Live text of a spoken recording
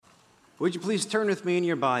Would you please turn with me in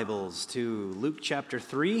your Bibles to Luke chapter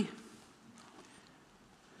 3?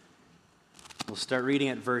 We'll start reading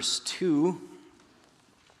at verse 2.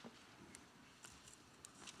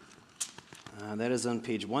 That is on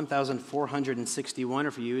page 1461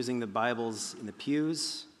 if you're using the Bibles in the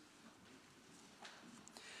pews.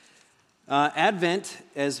 Advent,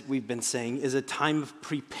 as we've been saying, is a time of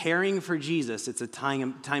preparing for Jesus. It's a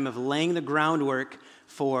time of laying the groundwork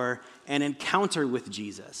for an encounter with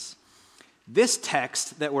Jesus. This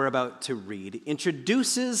text that we're about to read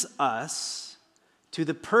introduces us to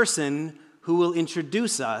the person who will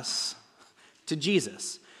introduce us to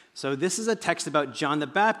Jesus. So this is a text about John the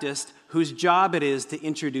Baptist, whose job it is to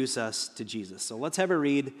introduce us to Jesus. So let's have a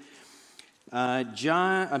read.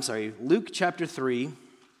 Luke chapter 3,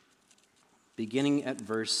 beginning at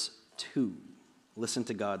verse 2. Listen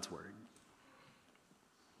to God's word.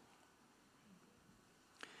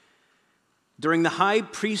 During the high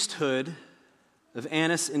priesthood of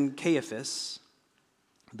Annas and Caiaphas,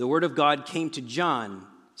 the word of God came to John,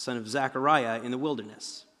 son of Zechariah, in the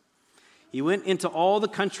wilderness. He went into all the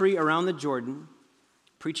country around the Jordan,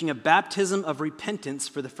 preaching a baptism of repentance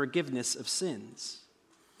for the forgiveness of sins.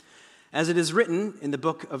 As it is written in the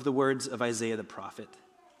book of the words of Isaiah the prophet,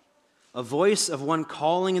 a voice of one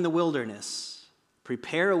calling in the wilderness,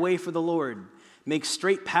 prepare a way for the Lord, make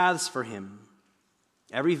straight paths for him.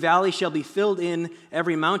 Every valley shall be filled in,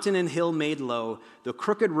 every mountain and hill made low. The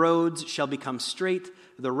crooked roads shall become straight,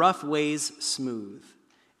 the rough ways smooth,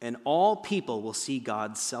 and all people will see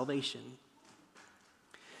God's salvation.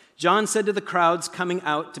 John said to the crowds coming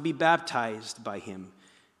out to be baptized by him,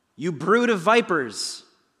 "You brood of vipers,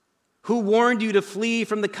 who warned you to flee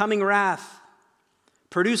from the coming wrath?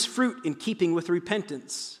 Produce fruit in keeping with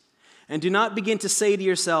repentance, and do not begin to say to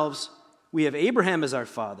yourselves, 'We have Abraham as our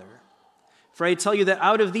father.' For I tell you that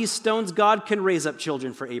out of these stones God can raise up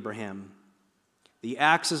children for Abraham. The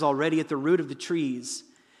axe is already at the root of the trees,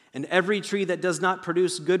 and every tree that does not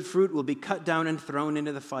produce good fruit will be cut down and thrown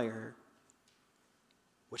into the fire."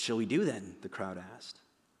 "What shall we do then?" the crowd asked.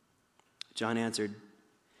 John answered,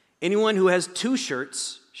 "Anyone who has 2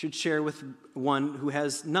 shirts should share with one who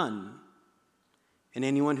has none, and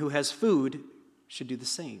anyone who has food should do the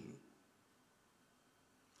same."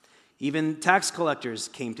 Even tax collectors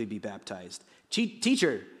came to be baptized.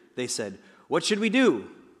 "Teacher," they said, "what should we do?"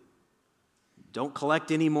 "Don't collect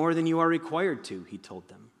any more than you are required to," he told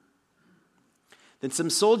them. Then some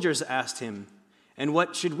soldiers asked him, "And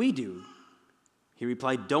what should we do?" He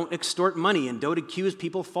replied, "Don't extort money and don't accuse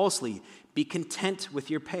people falsely. Be content with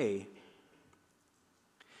your pay."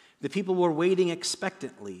 The people were waiting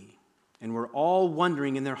expectantly and were all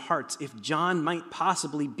wondering in their hearts if John might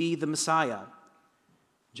possibly be the Messiah.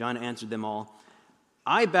 John answered them all,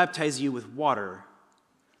 "I baptize you with water,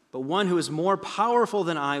 but one who is more powerful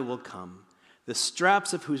than I will come, the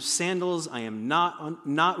straps of whose sandals I am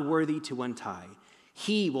not worthy to untie.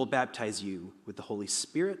 He will baptize you with the Holy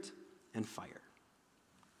Spirit and fire."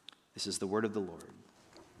 This is the word of the Lord.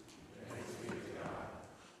 Thanks be to God.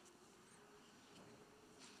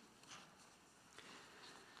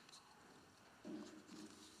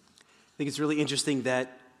 I think it's really interesting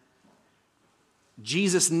that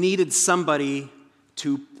Jesus needed somebody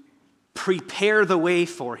to prepare the way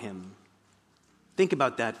for him. Think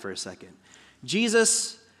about that for a second.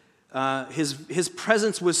 Jesus, his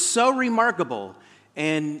presence was so remarkable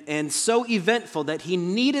and so eventful that he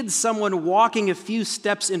needed someone walking a few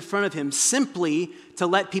steps in front of him simply to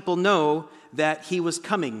let people know that he was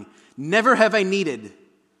coming. Never have I needed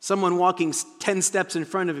someone walking 10 steps in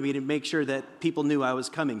front of me to make sure that people knew I was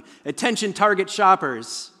coming. Attention, Target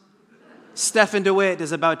shoppers. Stephen DeWitt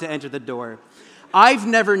is about to enter the door. I've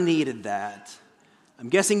never needed that. I'm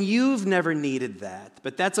guessing you've never needed that,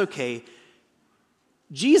 but that's okay.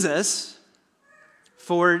 Jesus,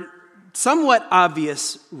 for somewhat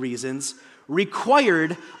obvious reasons,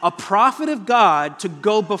 required a prophet of God to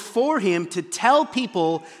go before him to tell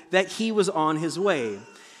people that he was on his way.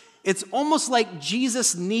 It's almost like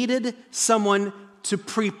Jesus needed someone to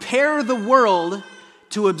prepare the world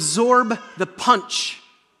to absorb the punch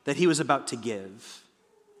that he was about to give.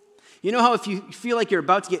 You know how if you feel like you're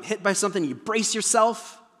about to get hit by something, you brace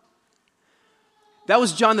yourself? That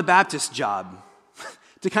was John the Baptist's job,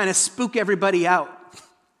 to kind of spook everybody out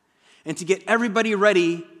and to get everybody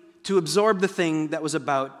ready to absorb the thing that was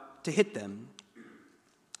about to hit them.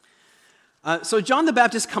 So John the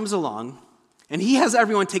Baptist comes along, and he has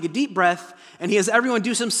everyone take a deep breath, and he has everyone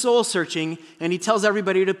do some soul searching, and he tells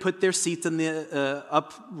everybody to put their seats in the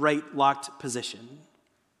upright, locked position.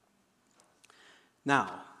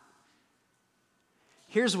 Now,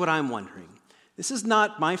 here's what I'm wondering. This is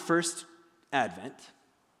not my first Advent.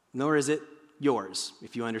 nor is it yours,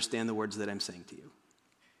 if you understand the words that I'm saying to you.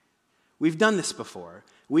 We've done this before.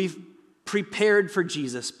 We've prepared for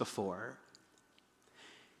Jesus before.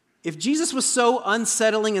 If Jesus was so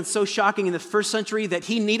unsettling and so shocking in the first century that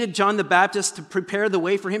he needed John the Baptist to prepare the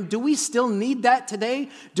way for him, do we still need that today?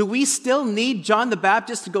 Do we still need John the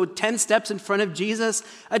Baptist to go 10 steps in front of Jesus?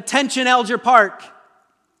 Attention, Alger Park.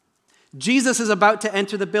 Jesus is about to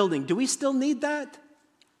enter the building. Do we still need that?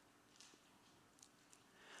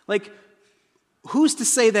 Like, who's to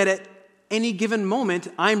say that at any given moment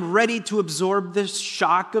I'm ready to absorb the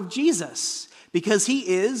shock of Jesus? Because he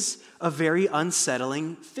is a very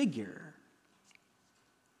unsettling figure.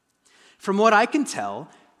 From what I can tell,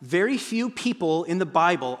 very few people in the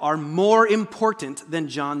Bible are more important than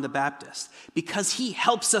John the Baptist because he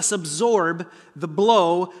helps us absorb the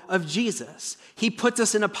blow of Jesus. He puts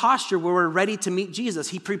us in a posture where we're ready to meet Jesus.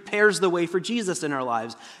 He prepares the way for Jesus in our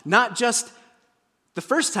lives, not just the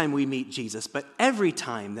first time we meet Jesus, but every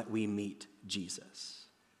time that we meet Jesus.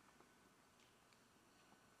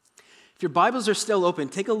 If your Bibles are still open,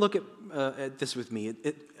 take a look at this with me.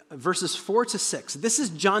 Verses 4 to 6. This is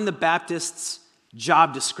John the Baptist's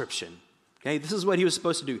job description. Okay, this is what he was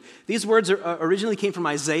supposed to do. These words originally came from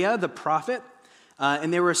Isaiah, the prophet,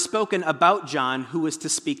 and they were spoken about John, who was to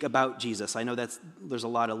speak about Jesus. I know there's a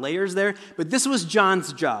lot of layers there, but this was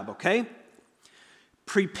John's job, okay?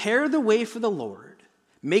 Prepare the way for the Lord.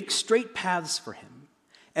 Make straight paths for him.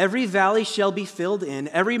 Every valley shall be filled in,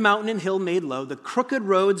 every mountain and hill made low. The crooked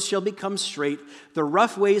roads shall become straight, the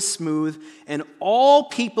rough ways smooth, and all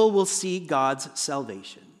people will see God's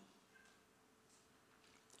salvation.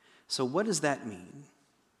 So what does that mean?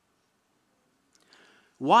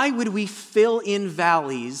 Why would we fill in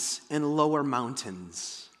valleys and lower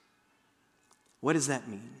mountains? What does that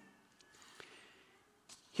mean?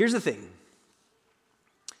 Here's the thing.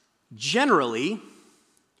 Generally,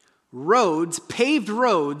 paved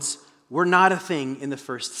roads were not a thing in the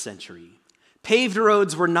first century. Paved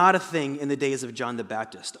roads were not a thing in the days of John the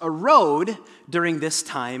Baptist. A road during this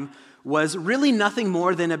time was really nothing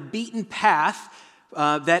more than a beaten path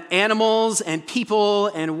that animals and people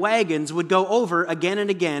and wagons would go over again and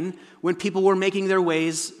again when people were making their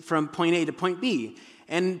ways from point A to point B.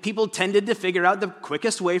 And people tended to figure out the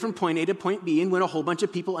quickest way from point A to point B, and when a whole bunch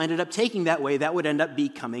of people ended up taking that way, that would end up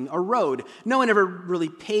becoming a road. No one ever really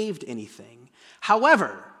paved anything.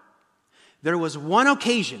 However, there was one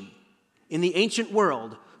occasion in the ancient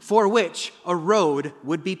world for which a road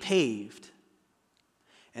would be paved.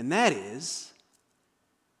 And that is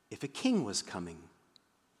if a king was coming.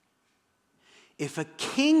 If a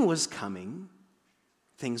king was coming,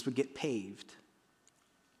 things would get paved.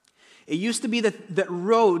 It used to be that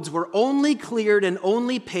roads were only cleared and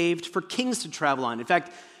only paved for kings to travel on. In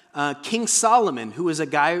fact, King Solomon, who was a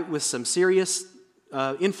guy with some serious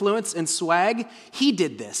influence and swag, he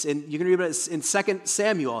did this. And you can read about it in 2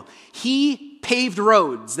 Samuel. He paved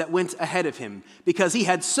roads that went ahead of him because he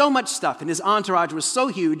had so much stuff and his entourage was so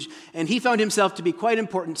huge and he found himself to be quite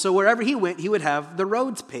important. So wherever he went, he would have the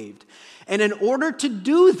roads paved. And in order to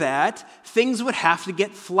do that, things would have to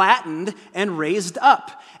get flattened and raised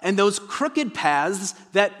up. And those crooked paths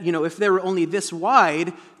that, if they were only this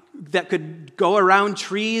wide, that could go around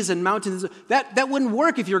trees and mountains, that wouldn't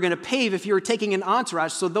work if you were going to pave, if you were taking an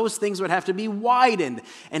entourage. So those things would have to be widened,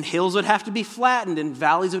 and hills would have to be flattened, and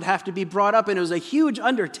valleys would have to be brought up, and it was a huge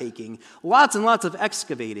undertaking, lots and lots of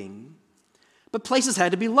excavating. But places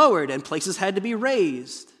had to be lowered, and places had to be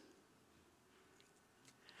raised.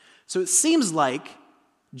 So it seems like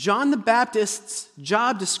John the Baptist's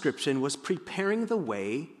job description was preparing the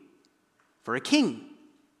way for a king.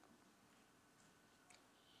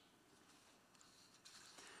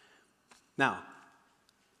 Now,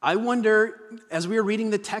 I wonder, as we were reading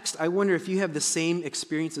the text, I wonder if you have the same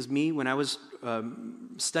experience as me when I was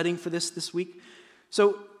studying for this week.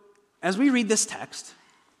 So, as we read this text,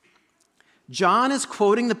 John is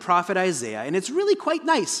quoting the prophet Isaiah, and it's really quite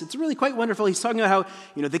nice. It's really quite wonderful. He's talking about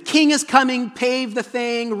how, the king is coming, pave the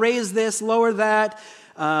thing, raise this, lower that.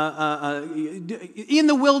 In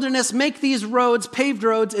the wilderness, make these roads, paved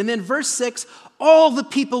roads. And then verse 6, all the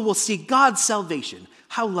people will see God's salvation.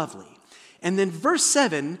 How lovely. And then verse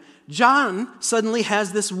 7, John suddenly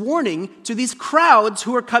has this warning to these crowds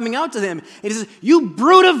who are coming out to him. And he says, you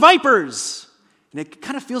brood of vipers. And it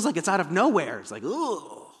kind of feels like it's out of nowhere. It's like,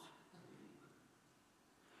 ooh.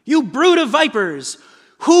 You brood of vipers,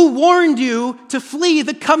 who warned you to flee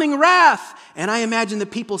the coming wrath? And I imagine the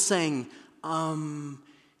people saying,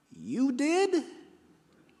 you did?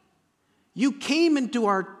 You came into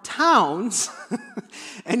our towns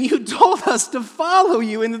and you told us to follow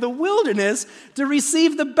you into the wilderness to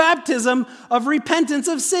receive the baptism of repentance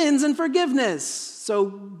of sins and forgiveness.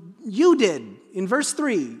 So you did. In verse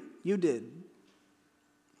 3, you did.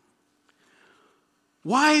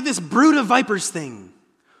 Why this brood of vipers thing?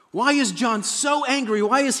 Why is John so angry?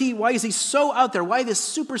 Why is he so out there? Why this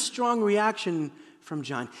super strong reaction from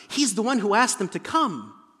John? He's the one who asked them to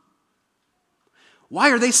come.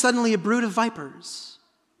 Why are they suddenly a brood of vipers?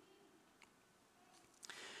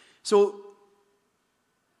 So,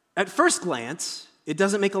 at first glance, it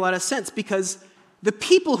doesn't make a lot of sense because the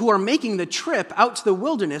people who are making the trip out to the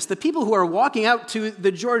wilderness, the people who are walking out to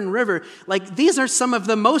the Jordan River, like these are some of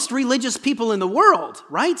the most religious people in the world,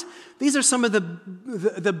 right? These are some of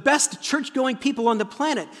the best church-going people on the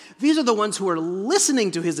planet. These are the ones who are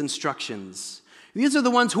listening to his instructions. These are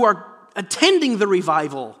the ones who are attending the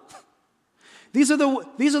revival. These are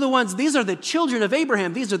the children of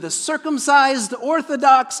Abraham. These are the circumcised,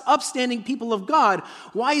 orthodox, upstanding people of God.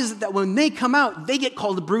 Why is it that when they come out, they get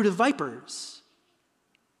called a brood of vipers?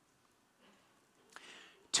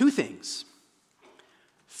 Two things.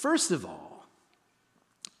 First of all,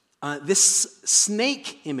 this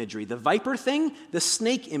snake imagery, the viper thing, the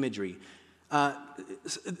snake imagery,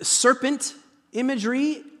 serpent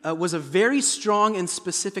imagery was a very strong and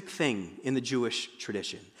specific thing in the Jewish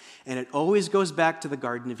tradition. And it always goes back to the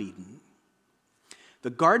Garden of Eden.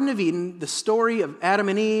 The Garden of Eden, the story of Adam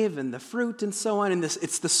and Eve and the fruit and so on, and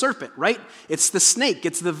it's the serpent, right? It's the snake,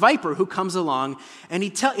 it's the viper who comes along, and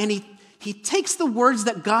he takes the words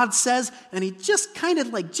that God says, and he just kind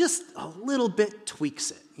of like just a little bit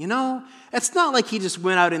tweaks it, you know? It's not like he just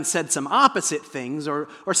went out and said some opposite things or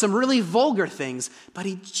some really vulgar things, but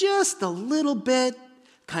he just a little bit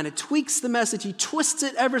kind of tweaks the message, he twists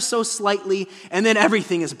it ever so slightly, and then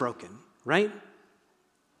everything is broken, right?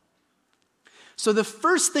 So the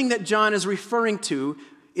first thing that John is referring to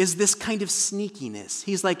is this kind of sneakiness.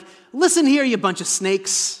 He's like, listen here, you bunch of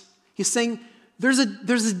snakes. He's saying, there's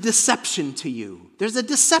a deception to you. There's a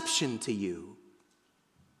deception to you.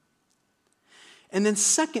 And then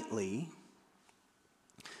secondly,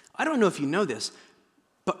 I don't know if you know this,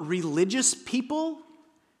 but religious people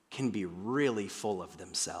can be really full of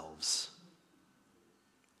themselves.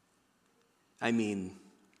 I mean,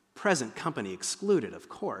 present company excluded, of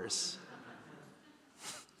course.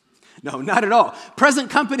 No, not at all. Present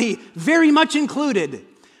company very much included.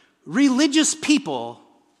 Religious people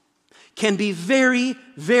can be very,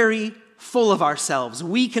 very full of ourselves.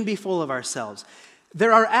 We can be full of ourselves.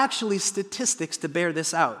 There are actually statistics to bear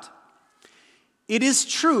this out. It is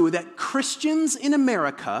true that Christians in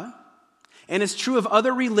America, and it's true of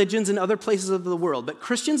other religions in other places of the world, but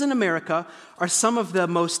Christians in America are some of the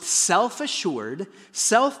most self-assured,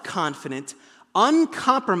 self-confident,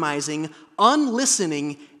 uncompromising,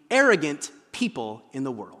 unlistening, arrogant people in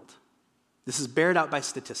the world. This is bared out by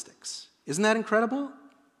statistics. Isn't that incredible?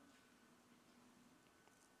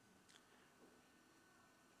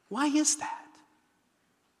 Why is that?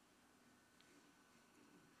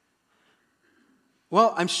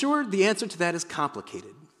 Well, I'm sure the answer to that is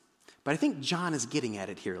complicated, but I think John is getting at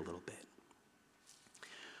it here a little bit.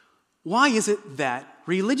 Why is it that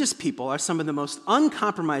religious people are some of the most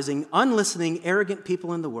uncompromising, unlistening, arrogant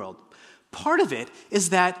people in the world? Part of it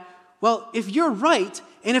is that, well, if you're right,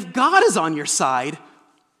 and if God is on your side, I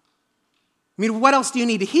mean, what else do you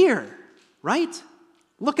need to hear, right?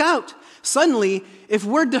 Look out. Suddenly, if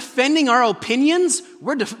we're defending our opinions,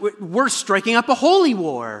 we're striking up a holy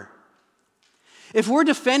war. If we're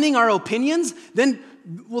defending our opinions, then,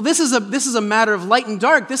 well, this is a matter of light and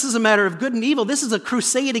dark. This is a matter of good and evil. This is a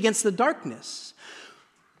crusade against the darkness.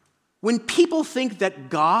 When people think that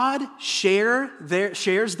God shares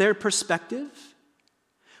their perspective,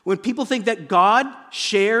 when people think that God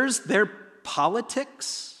shares their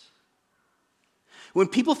politics, when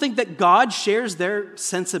people think that God shares their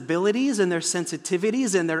sensibilities and their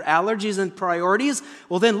sensitivities and their allergies and priorities,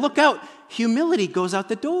 well, then look out. Humility goes out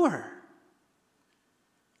the door.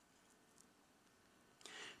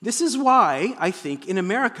 This is why I think in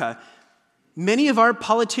America, many of our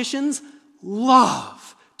politicians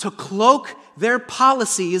love to cloak their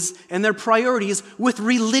policies and their priorities with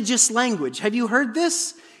religious language. Have you heard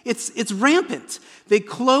this? It's rampant. They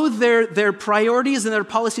clothe their priorities and their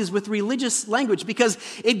policies with religious language because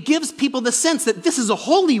it gives people the sense that this is a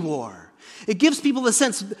holy war. It gives people the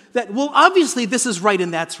sense that, well, obviously this is right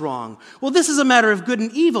and that's wrong. Well, this is a matter of good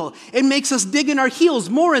and evil. It makes us dig in our heels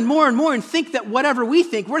more and more and more and think that whatever we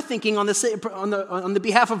think, we're thinking on the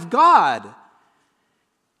behalf of God.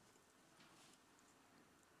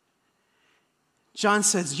 John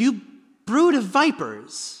says, you brood of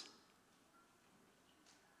vipers.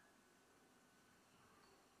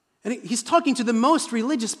 And he's talking to the most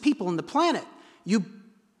religious people on the planet. You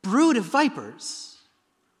brood of vipers.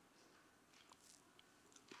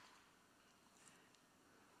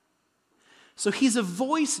 So he's a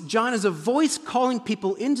voice, John is a voice calling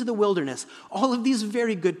people into the wilderness. All of these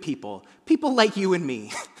very good people like you and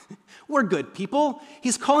me. We're good people.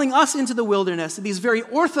 He's calling us into the wilderness. These very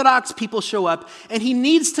orthodox people show up, and he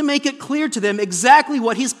needs to make it clear to them exactly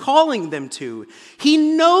what he's calling them to. He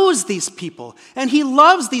knows these people, and he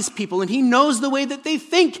loves these people, and he knows the way that they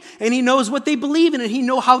think, and he knows what they believe in, and he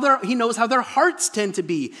knows how their hearts tend to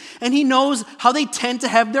be, and he knows how they tend to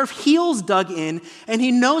have their heels dug in, and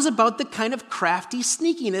he knows about the kind of crafty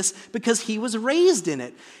sneakiness because he was raised in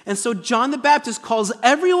it. And so John the Baptist calls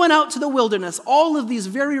everyone out to the wilderness, all of these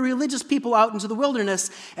very religious people out into the wilderness,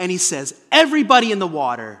 and he says, everybody in the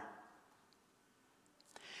water.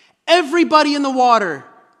 Everybody in the water.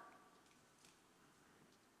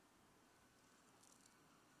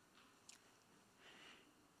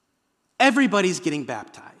 Everybody's getting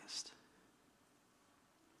baptized.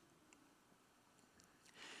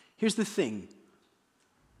 Here's the thing.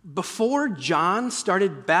 Before John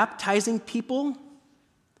started baptizing people,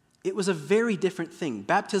 it was a very different thing.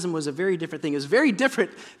 Baptism was a very different thing. It was very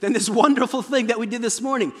different than this wonderful thing that we did this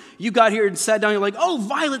morning. You got here and sat down, you're like, oh,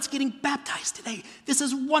 Violet's getting baptized today. This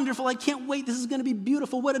is wonderful. I can't wait. This is going to be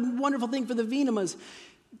beautiful. What a wonderful thing for the Venemas.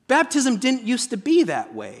 Baptism didn't used to be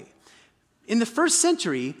that way. In the first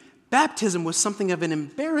century, baptism was something of an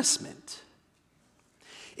embarrassment.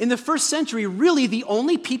 In the first century, really the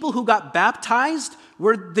only people who got baptized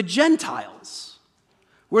were the Gentiles,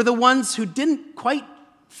 were the ones who didn't quite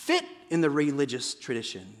fit in the religious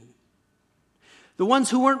tradition. The ones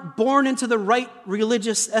who weren't born into the right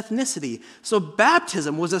religious ethnicity. So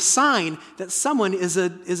baptism was a sign that someone is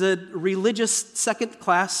a religious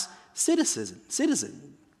second-class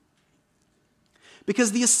citizen.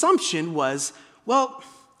 Because the assumption was, well,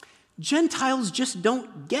 Gentiles just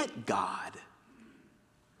don't get God,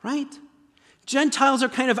 right? Gentiles are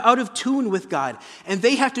kind of out of tune with God, and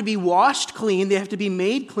they have to be washed clean, they have to be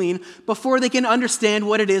made clean before they can understand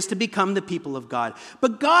what it is to become the people of God.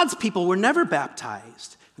 But God's people were never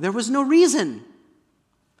baptized. There was no reason.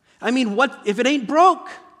 I mean, what if it ain't broke,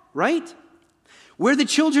 right? We're the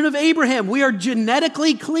children of Abraham. We are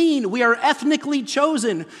genetically clean. We are ethnically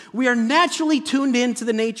chosen. We are naturally tuned into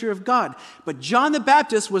the nature of God. But John the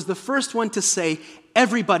Baptist was the first one to say,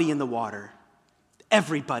 everybody in the water.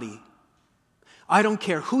 Everybody. I don't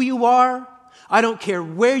care who you are. I don't care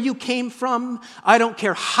where you came from. I don't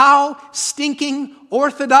care how stinking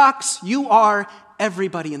orthodox you are.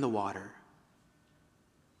 Everybody in the water.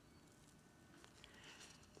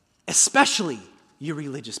 Especially you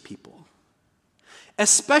religious people.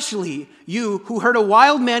 Especially you who heard a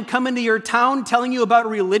wild man come into your town telling you about a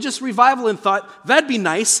religious revival and thought, that'd be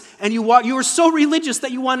nice, and you were so religious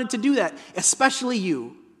that you wanted to do that. Especially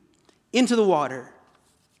you, into the water.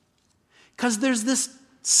 Because there's this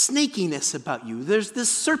snakiness about you. There's this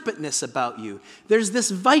serpentness about you. There's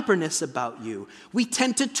this viperness about you. We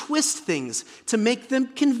tend to twist things to make them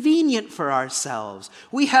convenient for ourselves.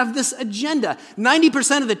 We have this agenda.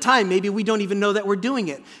 90% of the time, maybe we don't even know that we're doing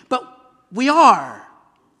it. But we are.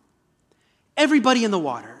 Everybody in the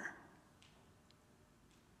water.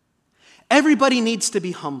 Everybody needs to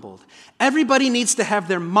be humbled. Everybody needs to have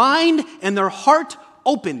their mind and their heart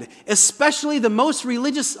opened, especially the most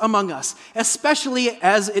religious among us, especially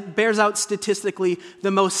as it bears out statistically, the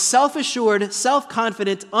most self-assured,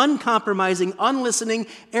 self-confident, uncompromising, unlistening,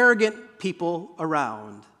 arrogant people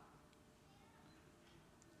around.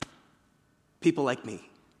 People like me.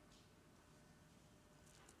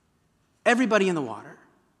 Everybody in the water.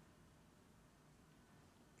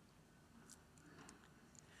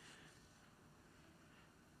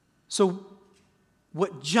 So,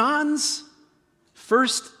 what John's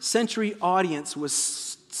first century audience was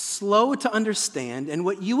slow to understand, and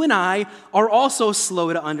what you and I are also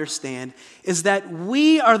slow to understand, is that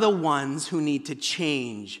we are the ones who need to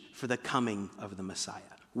change for the coming of the Messiah.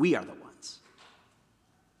 We are the ones.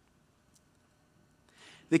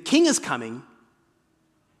 The King is coming,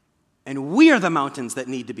 and we are the mountains that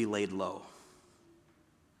need to be laid low.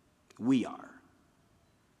 We are.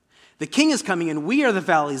 The King is coming, and we are the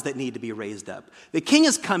valleys that need to be raised up. The King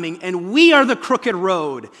is coming, and we are the crooked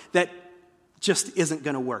road that just isn't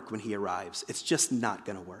going to work when he arrives. It's just not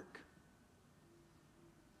going to work.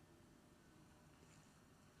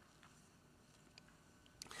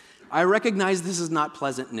 I recognize this is not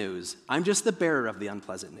pleasant news. I'm just the bearer of the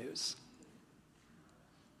unpleasant news.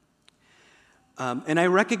 And I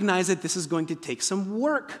recognize that this is going to take some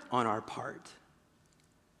work on our part.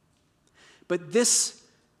 But this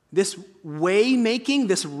this way making,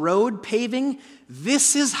 this road paving,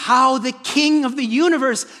 this is how the King of the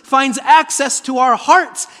universe finds access to our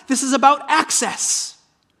hearts. This is about access.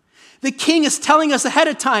 The King is telling us ahead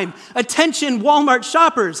of time, attention, Walmart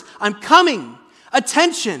shoppers, I'm coming.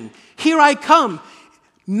 Attention, here I come.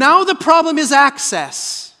 Now the problem is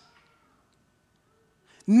access.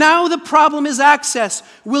 Now the problem is access.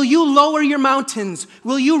 Will you lower your mountains?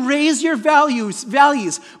 Will you raise your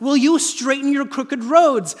valleys? Will you straighten your crooked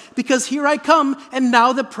roads? Because here I come, and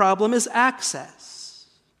now the problem is access.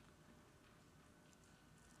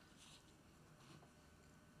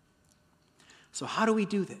 So how do we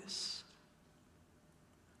do this?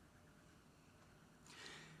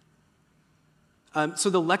 So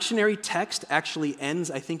the lectionary text actually ends,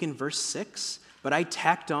 I think, in verse 6. But I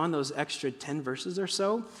tacked on those extra 10 verses or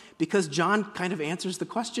so because John kind of answers the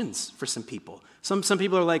questions for some people. Some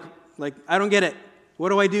people are like, I don't get it. What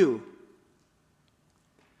do I do?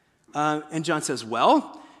 And John says,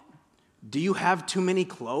 well, do you have too many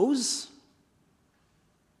clothes?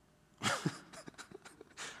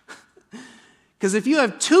 Because if you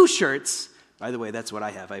have 2 shirts, by the way, that's what I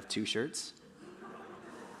have. I have 2 shirts.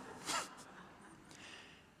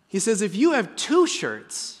 He says, if you have 2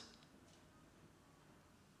 shirts,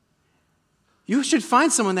 you should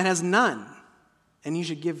find someone that has none, and you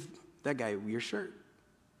should give that guy your shirt.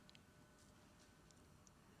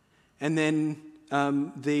 And then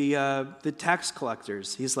the tax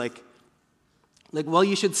collectors, he's like, well,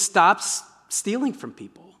 you should stop stealing from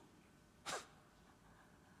people.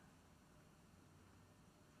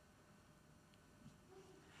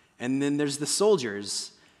 And then there's the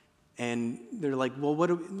soldiers, and they're like,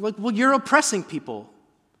 well, you're oppressing people.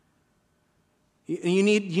 You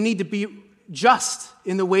need to be just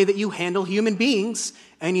in the way that you handle human beings,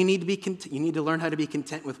 and you need to learn how to be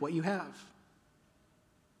content with what you have.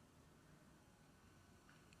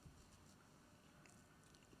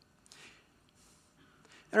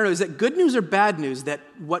 I don't know, is that good news or bad news that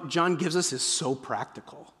what John gives us is so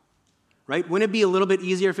practical? Right? Wouldn't it be a little bit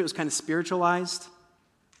easier if it was kind of spiritualized?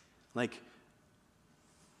 Like,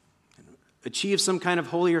 achieve some kind of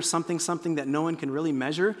holy or something that no one can really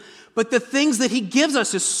measure. But the things that he gives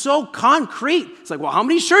us is so concrete. It's like, well, how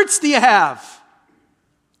many shirts do you have?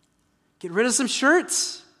 Get rid of some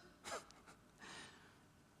shirts.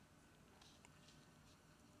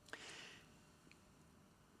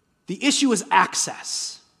 The issue is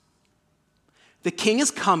access. The King is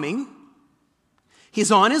coming.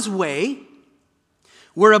 He's on his way.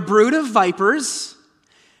 We're a brood of vipers.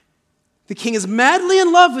 The King is madly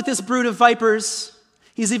in love with this brood of vipers.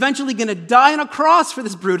 He's eventually going to die on a cross for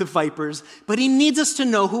this brood of vipers, but he needs us to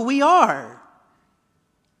know who we are.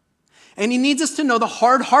 And he needs us to know the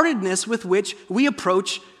hard-heartedness with which we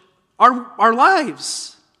approach our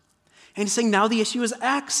lives. And he's saying now the issue is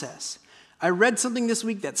access. I read something this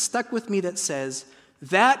week that stuck with me that says,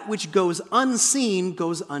 that which goes unseen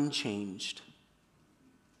goes unchanged.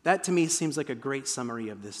 That to me seems like a great summary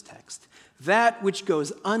of this text. That which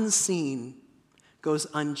goes unseen goes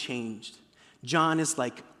unchanged. John is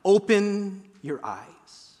like, open your eyes.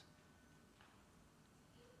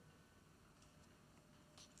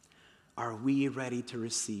 Are we ready to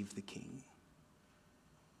receive the King?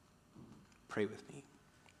 Pray with me.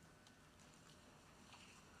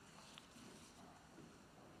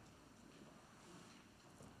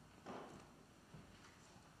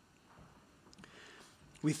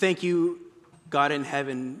 We thank you, God in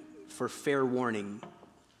heaven, for fair warning.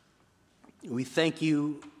 We thank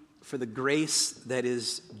you for the grace that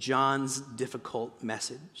is John's difficult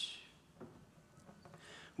message.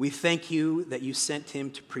 We thank you that you sent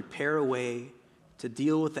him to prepare a way to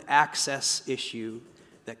deal with the access issue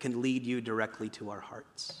that can lead you directly to our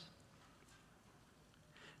hearts.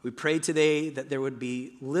 We pray today that there would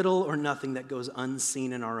be little or nothing that goes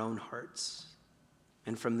unseen in our own hearts,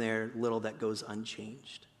 and from there, little that goes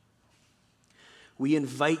unchanged. We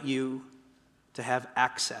invite you to have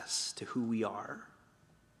access to who we are,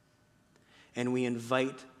 and we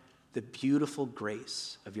invite the beautiful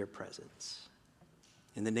grace of your presence.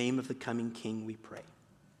 In the name of the coming King, we pray.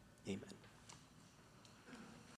 Amen.